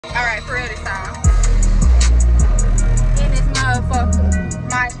Alright, for real this time. In this motherfucker.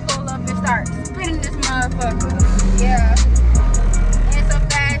 Might pull up and start spinning this motherfucker. Yeah. And some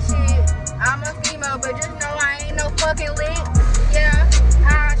bad shit. I'm a female, but just know I ain't no fucking lit. Yeah.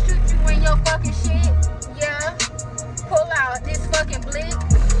 I'll shoot you in your fucking shit. Yeah. Pull out this fucking blick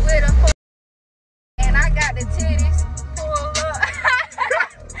with a fuck. And I got the titties. Pull up.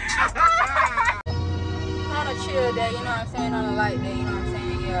 On a chill day, you know what I'm saying? On a light day, you know what I'm saying?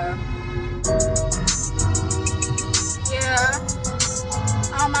 Yeah. Yeah.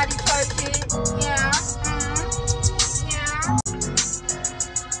 On my Detroit shit. Yeah. Yeah.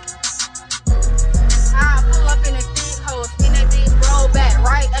 I'll pull up in a thick hole, spin that bitch, roll back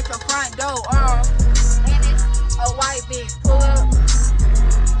right at your front door. And it's a white bitch. Pull up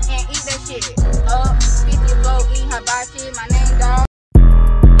and eat that shit. Up, 50 blow, eat hibachi, my name dog.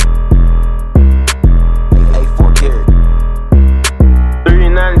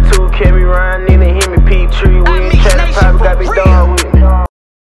 Can't be riding in and hit me P3. We ain't chatting, probably got me dog with me.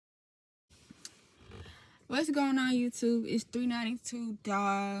 What's going on, YouTube? It's 392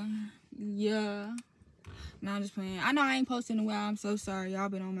 dog. Yeah. Nah, I'm just playing. I know I ain't posting in a while. I'm so sorry. Y'all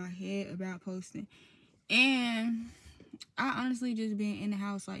been on my head about posting. And I honestly just been in the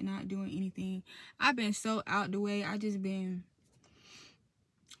house, like, not doing anything. I've been so out the way. I just been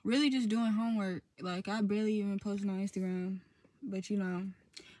really just doing homework. Like, I barely even posting on Instagram. But, you know,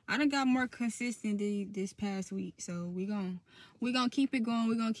 I done got more consistent this past week, so we gonna keep it going.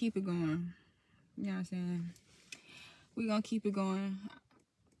 We gonna keep it going. You know what I'm saying? We gonna keep it going,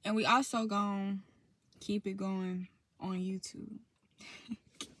 and we also gonna keep it going on YouTube.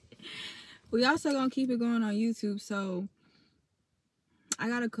 We also gonna keep it going on YouTube. So I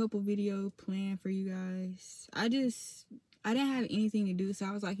got a couple videos planned for you guys. I didn't have anything to do, so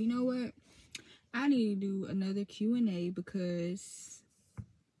I was like, you know what? I need to do another Q&A because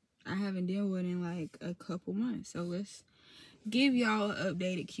I haven't done one in like a couple months. So let's give y'all an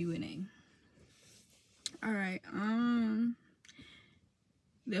updated Q&A. All right.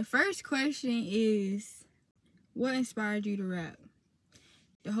 The first question is, what inspired you to rap?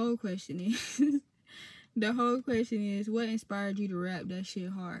 The whole question is, what inspired you to rap that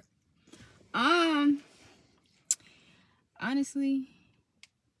shit hard? Honestly,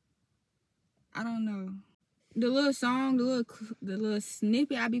 I don't know. The little song, the little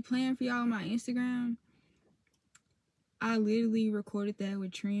snippet I be playing for y'all on my Instagram, I literally recorded that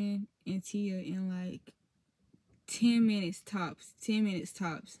with Trent and Tia in like 10 minutes tops. 10 minutes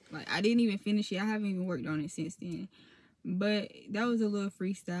tops. Like, I didn't even finish it. I haven't even worked on it since then. But that was a little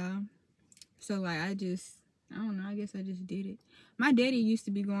freestyle. So, like, I don't know. I guess I just did it. My daddy used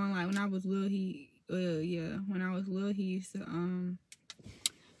to be going, like, when I was little, when I was little, he used to,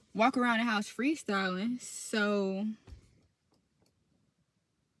 walk around the house freestyling. So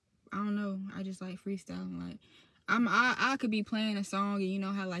I don't know, I just like freestyling. Like, I could be playing a song, and you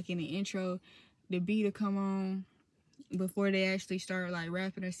know how like in the intro the beat will come on before they actually start like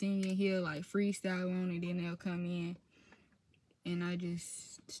rapping or singing. He'll like freestyle on it, then they'll come in, and I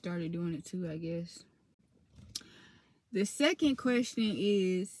just started doing it too, I guess. The second question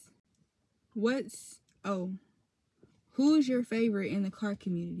is, who's your favorite in the car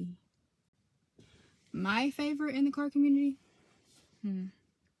community? My favorite in the car community?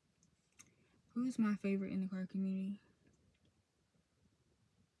 Who's my favorite in the car community?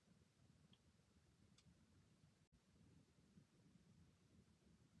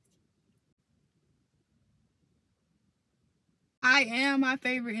 I am my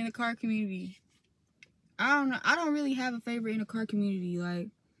favorite in the car community. I don't know. I don't really have a favorite in the car community. Like,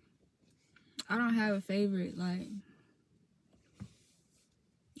 I don't have a favorite. Like,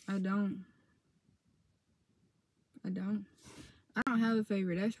 I don't have a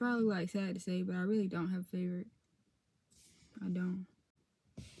favorite. That's probably like sad to say, but I really don't have a favorite. I don't.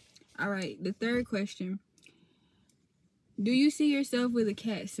 All right, the third question. Do you see yourself with a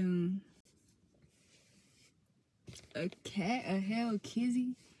cat soon? A cat? A Hello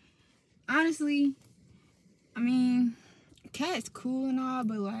Kitty? Honestly, I mean, cat's cool and all,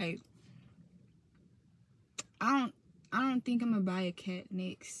 but like, I don't think I'm gonna buy a cat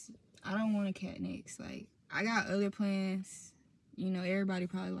next. I don't want a cat next. Like, I got other plans. You know, everybody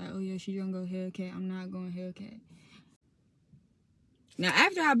probably like, oh yeah, she's gonna go Hellcat. I'm not going Hellcat. Now,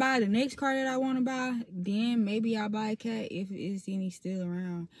 after I buy the next car that I want to buy, then maybe I'll buy a cat if it's any still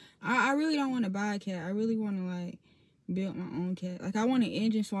around. I really don't want to buy a cat. I really want to like build my own cat. Like, I want an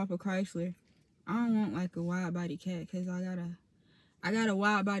engine swap a Chrysler. I don't want like a wide body cat, because I got a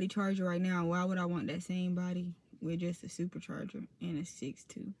wide body Charger right now. Why would I want that same body with just a supercharger and a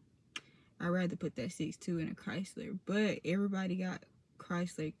 6.2? I'd rather put that 6.2 in a Chrysler. But everybody got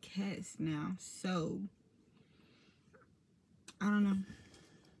Chrysler cats now. So, I don't know.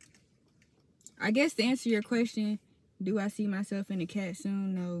 I guess to answer your question, do I see myself in a cat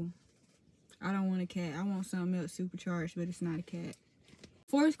soon? No. I don't want a cat. I want something else supercharged, but it's not a cat.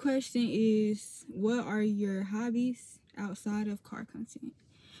 Fourth question is, what are your hobbies outside of car content?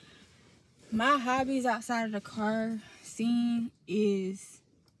 My hobbies outside of the car scene is,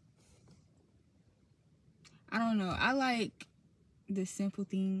 I don't know. I like the simple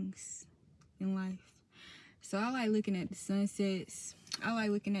things in life. So I like looking at the sunsets. I like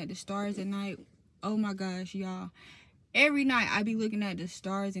looking at the stars at night. Oh my gosh, y'all. Every night I be looking at the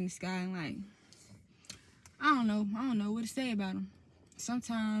stars in the sky and like, I don't know what to say about them.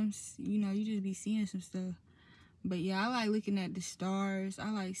 Sometimes, you know, you just be seeing some stuff. But yeah, I like looking at the stars. I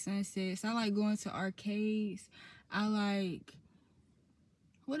like sunsets. I like going to arcades. I like,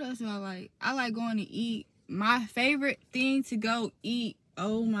 what else do I like? I like going to eat. My favorite thing to go eat,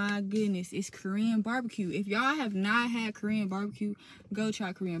 oh my goodness, is Korean barbecue. If y'all have not had Korean barbecue, go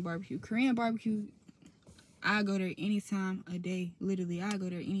try Korean barbecue. Korean barbecue, I go there anytime a day. Literally, I go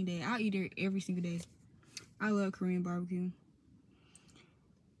there any day. I'll eat there every single day. I love Korean barbecue.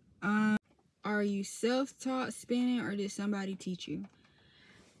 Are you self-taught spinning or did somebody teach you?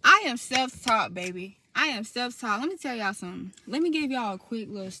 I am self-taught, baby. I am self-taught. Let me tell y'all something. Let me give y'all a quick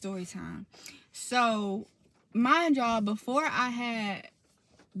little story time. So, mind y'all, before I had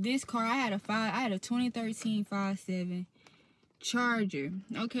this car, I had a 2013 5.7 Charger.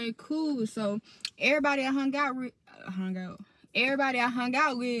 Okay, cool. So, everybody I hung out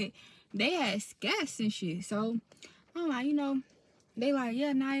with, they had scats and shit. So, I'm like, you know, they like,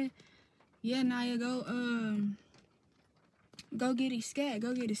 yeah, Naya, go get a scat.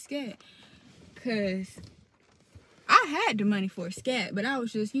 Cause I had the money for a scat, but I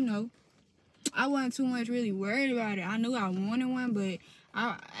was just, you know, I wasn't too much really worried about it. I knew I wanted one, but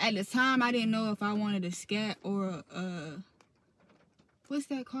at the time I didn't know if I wanted a scat or what's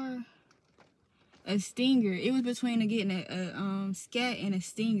that car? A Stinger. It was between getting a scat and a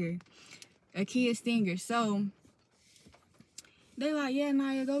Stinger, a Kia Stinger. So they like, yeah,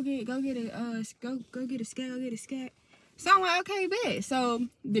 Naya, go get a scat. So I'm like, okay, bet. So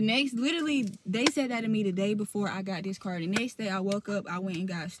literally, they said that to me the day before I got this car. The next day I woke up, I went and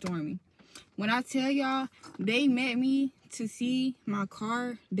got Stormy. When I tell y'all, they met me to see my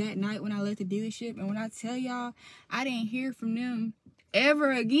car that night when I left the dealership. And when I tell y'all, I didn't hear from them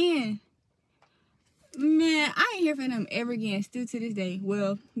ever again. Man, I ain't hear from them ever again, still to this day.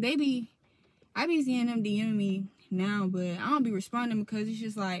 Well, I be seeing them DMing me now, but I don't be responding because it's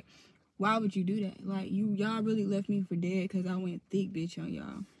just like, why would you do that? Like, y'all really left me for dead because I went thick bitch on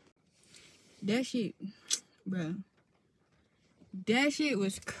y'all. That shit, bro. That shit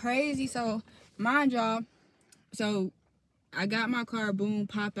was crazy. So, mind y'all, so I got my car, boom,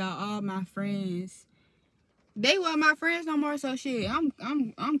 pop out, all my friends. They weren't my friends no more, so shit, I'm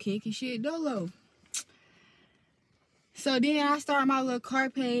kicking shit dolo. So then I started my little car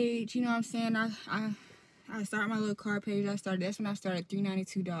page, you know what I'm saying? I started my little car page. That's when I started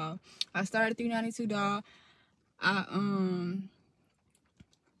 392 Dog. I started 392 Dog.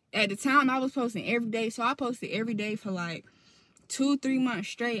 At the time I was posting every day, so I posted every day for like 2-3 months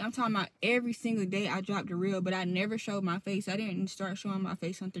straight. I'm talking about every single day I dropped a reel, but I never showed my face. I didn't start showing my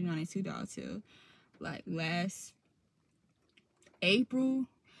face on 392 Dog till like last April.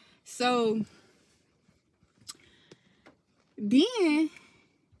 So then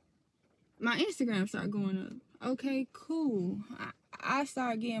my Instagram started going up. Okay, cool. I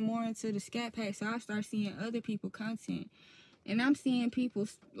started getting more into the scat pack, so I started seeing other people's content. And I'm seeing people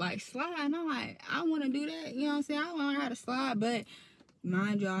like slide, and I'm like, I want to do that. You know what I'm saying? I want to learn how to slide, but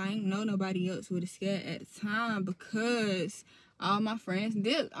mind y'all, I ain't know nobody else with a scat at the time because all my friends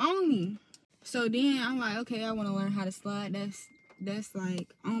dipped on me. So then I'm like, okay, I want to learn how to slide. That's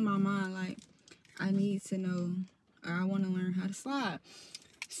like on my mind. Like, I need to know, or I want to learn how to slide.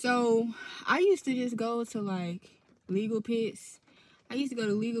 So I used to just go to like legal pits. I used to go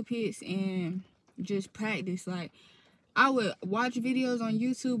to legal pits and just practice. Like, I would watch videos on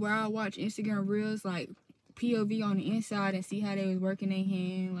YouTube, or I would watch Instagram reels, like POV on the inside, and see how they was working their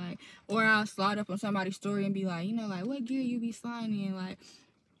hand. Like, or I'll slide up on somebody's story and be like, you know, like, what gear you be sliding in? Like,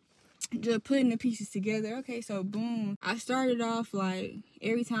 just putting the pieces together. Okay, so boom. I started off like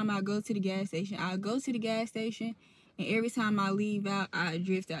every time I go to the gas station, I'll go to the gas station, and every time I leave out, I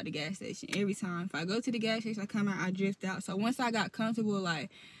drift out the gas station. Every time. If I go to the gas station, I come out, I drift out. So once I got comfortable, like,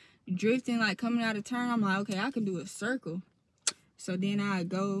 drifting, like, coming out of turn, I'm like, okay, I can do a circle. So then I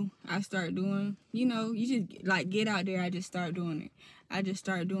start doing, you know, you just, like, get out there, I just start doing it.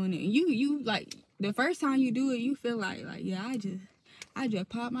 And you, like, the first time you do it, you feel like, yeah, I just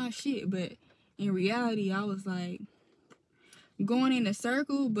popped my shit. But in reality, I was like going in a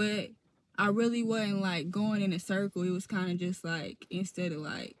circle, but I really wasn't like going in a circle. It was kind of just like, instead of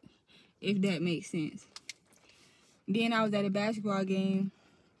like, if that makes sense. Then I was at a basketball game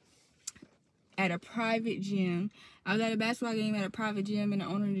at a private gym. I was at a basketball game at a private gym, and the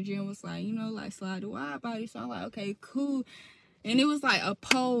owner of the gym was like, you know, like, slide the wide body. So I'm like, okay, cool. And it was like a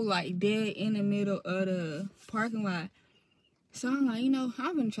pole, like, dead in the middle of the parking lot. So I'm like, you know,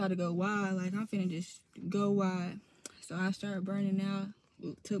 I'm gonna try to go wide. Like, I'm finna just go wide. So I started burning out.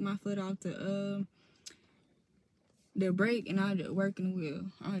 Took my foot off the brake, and I was just working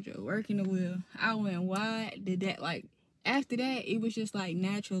the wheel. I went wide. Did that, like, after that, it was just like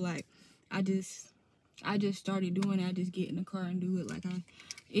natural. Like, I just started doing it. I just get in the car and do it. Like,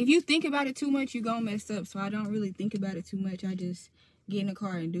 if you think about it too much, you gonna mess up. So I don't really think about it too much. I just get in the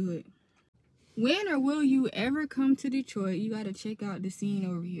car and do it. When or will you ever come to Detroit? You gotta check out the scene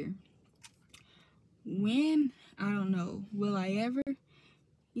over here. When? I don't know. Will I ever?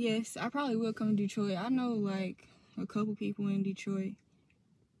 Yes, I probably will come to Detroit. I know like a couple people in Detroit.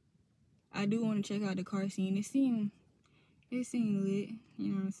 I do want to check out the car scene. It seemed lit. You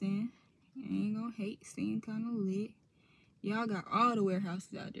know what I'm saying? I ain't gonna hate. It seemed kind of lit. Y'all got all the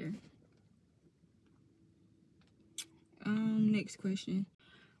warehouses out there. Next question.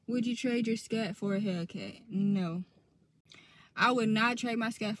 Would you trade your scat for a Hellcat? No. I would not trade my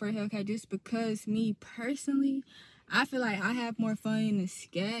scat for a Hellcat, just because me personally, I feel like I have more fun in a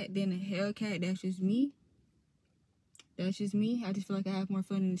scat than a Hellcat. That's just me. I just feel like I have more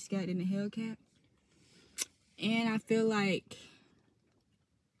fun in the scat than the Hellcat. And I feel like,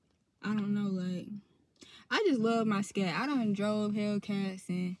 I don't know, like, I just love my scat. I done drove Hellcats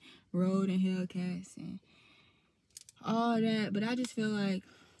and rode in Hellcats and all that. But I just feel like,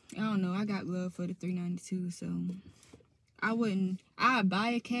 I don't know, I got love for the 392. So I'd buy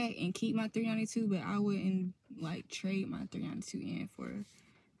a cat and keep my 392, but I wouldn't like trade my 392 in for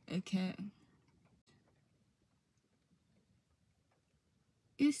a cat.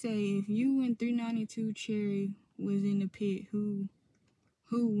 It say, if you and 392 Cherry was in the pit, who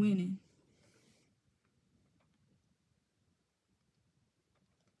winning?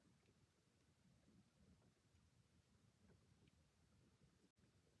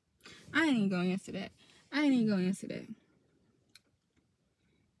 I ain't gonna answer that.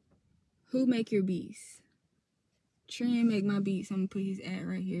 Who make your beats? Trend make my beats. I'm gonna put his ad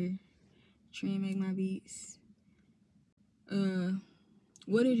right here. Trend make my beats.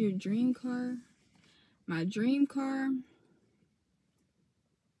 What is your dream car? My dream car?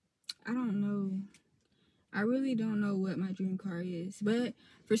 I don't know. I really don't know what my dream car is. But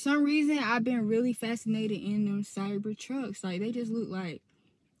for some reason, I've been really fascinated in them cyber trucks. Like, they just look like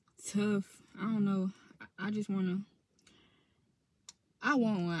tough. I don't know. I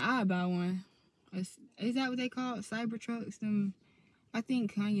want one. I'll buy one. Is that what they call it? Cyber trucks? Them. I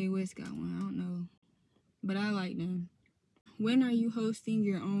think Kanye West got one. I don't know. But I like them. When are you hosting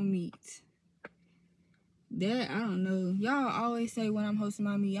your own meet? That, I don't know. Y'all always say when I'm hosting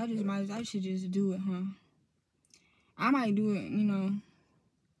my meet. I should just do it, huh? I might do it, you know.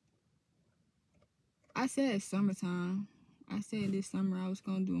 I said summertime. I said this summer I was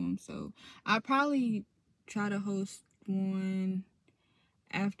going to do them. So, I'll probably try to host one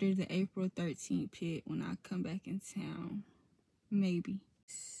after the April 13th pit when I come back in town. Maybe.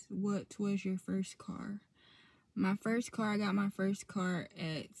 What was your first car? My first car, I got my first car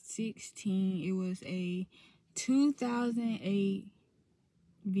at 16. It was a 2008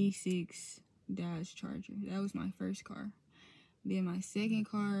 V6 Dodge Charger. That was my first car. Then my second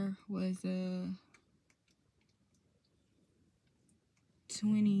car was a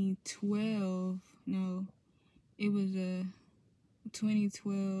 2012. No, it was a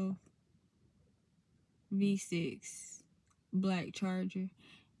 2012 V6 black Charger.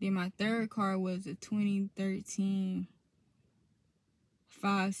 Then my third car was a 2013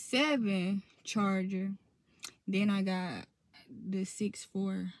 5.7 Charger. Then I got the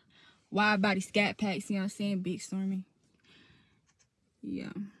 6.4 wide body Scat Pack. See what I'm saying? Big Stormy.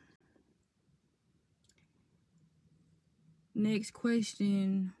 Yeah. Next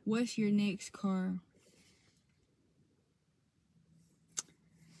question. What's your next car?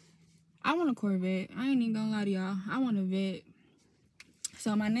 I want a Corvette. I ain't even gonna lie to y'all. I want a Vet.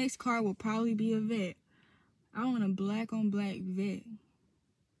 So my next car will probably be a Vet. I want a black on black Vet.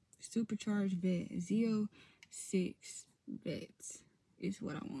 Supercharged Vet. Z06 Vet is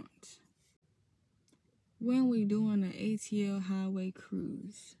what I want. When we doing an ATL highway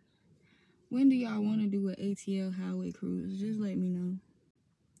cruise? When do y'all want to do an ATL highway cruise? Just let me know.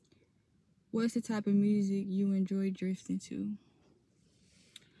 What's the type of music you enjoy drifting to?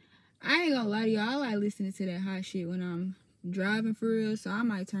 I ain't gonna lie to y'all. I like listening to that hot shit when I'm driving for real. So I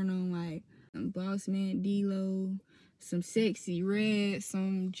might turn on like some Boss Man D-Lo, some Sexy Red,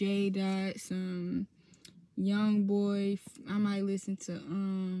 some J Dot, some Young Boy. I might listen to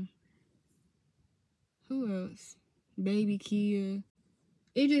who else? Baby Kia.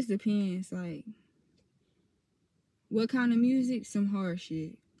 It just depends, like what kind of music. Some hard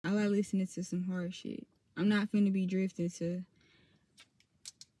shit. I like listening to some hard shit. I'm not finna be drifting to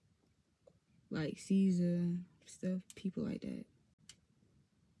like Caesar stuff, people like that.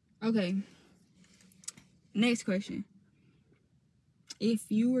 Okay. Next question. If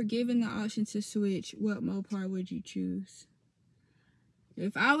you were given the option to switch, what Mopar would you choose?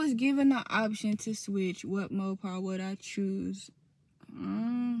 If I was given the option to switch, what Mopar would I choose?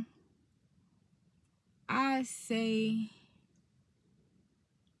 I say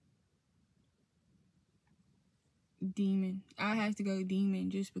Demon. I have to go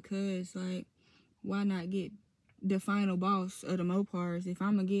Demon just because, like, why not get the final boss of the Mopars? If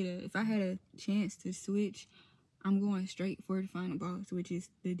I had a chance to switch, I'm going straight for the final boss, which is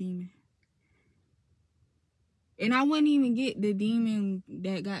the Demon. And I wouldn't even get the Demon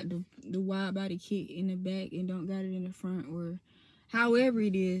that got the wide body kit in the back and don't got it in the front, or however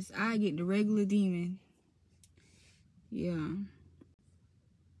it is. I get the regular Demon. Yeah.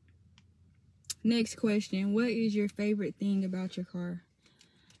 Next question. What is your favorite thing about your car?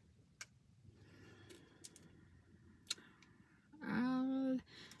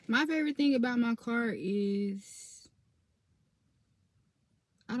 My favorite thing about my car is,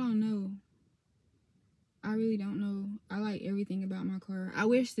 I don't know. I really don't know. I like everything about my car. I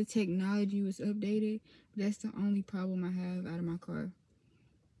wish the technology was updated, but that's the only problem I have out of my car.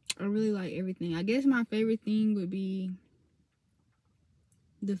 I really like everything. I guess my favorite thing would be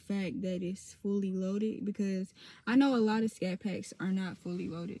the fact that it's fully loaded, because I know a lot of Scat Packs are not fully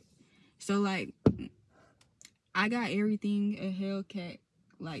loaded. So, like, I got everything a Hellcat,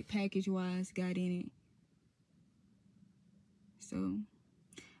 like, package-wise, got in it. So,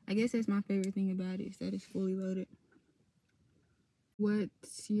 I guess that's my favorite thing about it, is that it's fully loaded.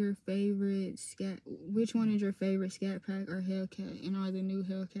 What's your favorite which one is your favorite Scat Pack or Hellcat? And are the new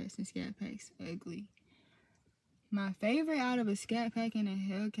Hellcats and Scat Packs ugly? My favorite out of a Scat Pack and a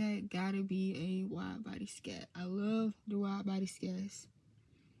Hellcat gotta be a wide body Scat. I love the wide body Scats.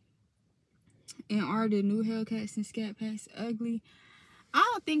 And are the new Hellcats and Scat Packs ugly? I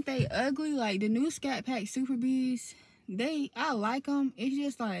don't think they ugly. Like the new Scat Pack Super Bees, I like them. It's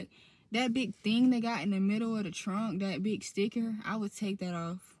just like that big thing they got in the middle of the trunk, that big sticker, I would take that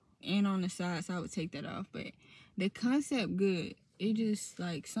off. And on the sides, I would take that off. But the concept good. It just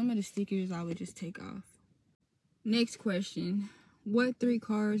like some of the stickers I would just take off. Next question. What 3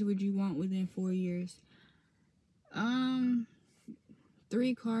 cars would you want within 4 years? 3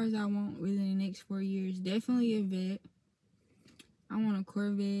 cars I want within the next 4 years. Definitely a Vet. I want a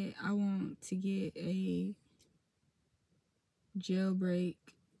Corvette. I want to get a Jailbreak.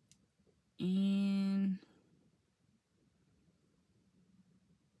 And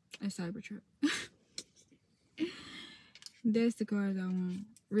a Cybertruck. That's the cars I want.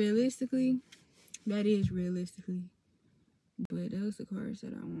 Realistically, that is realistically. But those are the cars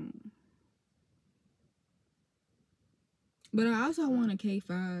that I want. But I also want a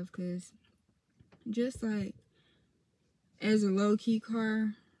K5, because just like as a low-key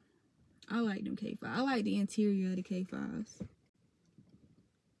car, I like them K5. I like the interior of the K5s.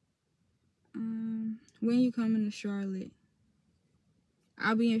 When you coming to Charlotte?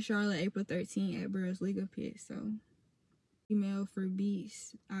 I'll be in Charlotte April 13th at Burroughs Legal Pit, so email for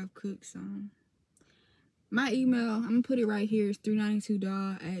beats I've cooked some. My email, I'm gonna put it right here, is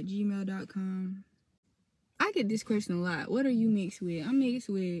 392dawg@gmail.com. I get this question a lot. What are you mixed with? I'm mixed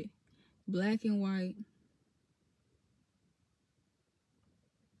with black and white.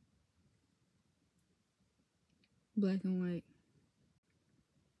 Black and white.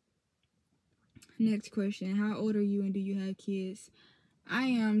 Next question. How old are you and do you have kids? I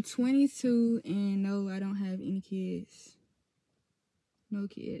am 22 and no, I don't have any kids. No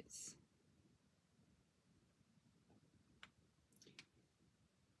kids.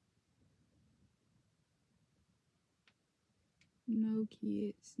 No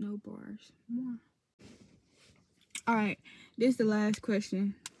kids. No bars. More. Alright. This is the last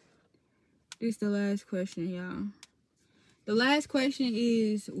question. Y'all. The last question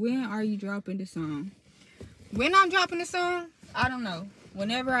is, when are you dropping the song? When I'm dropping the song, I don't know.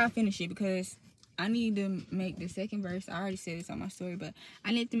 Whenever I finish it, because I need to make the second verse. I already said this on my story, but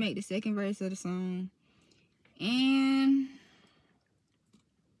I need to make the second verse of the song. And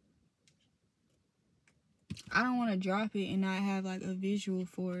I don't want to drop it and not have like a visual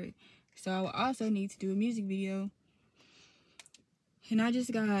for it. So I will also need to do a music video. And I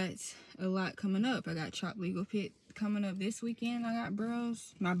just got a lot coming up. I got Chop Legal Pit coming up this weekend. I got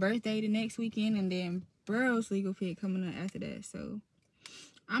Burrows, my birthday the next weekend, and then Burrows Legal Pit coming up after that. So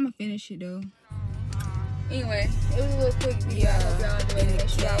I'm gonna finish it though. Anyway, it was a little quick video. I hope y'all enjoyed it. Make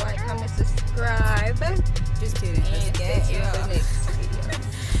sure y'all like, comment, subscribe. Just kidding. And stay tuned for the next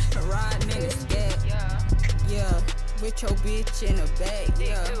video. Riding in the scat. Yeah. With your bitch in the back.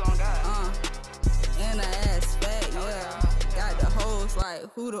 Yeah. And her ass fat. Yeah. Got the hoes like,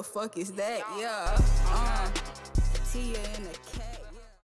 who the fuck is that? Yeah. Tia in the cat.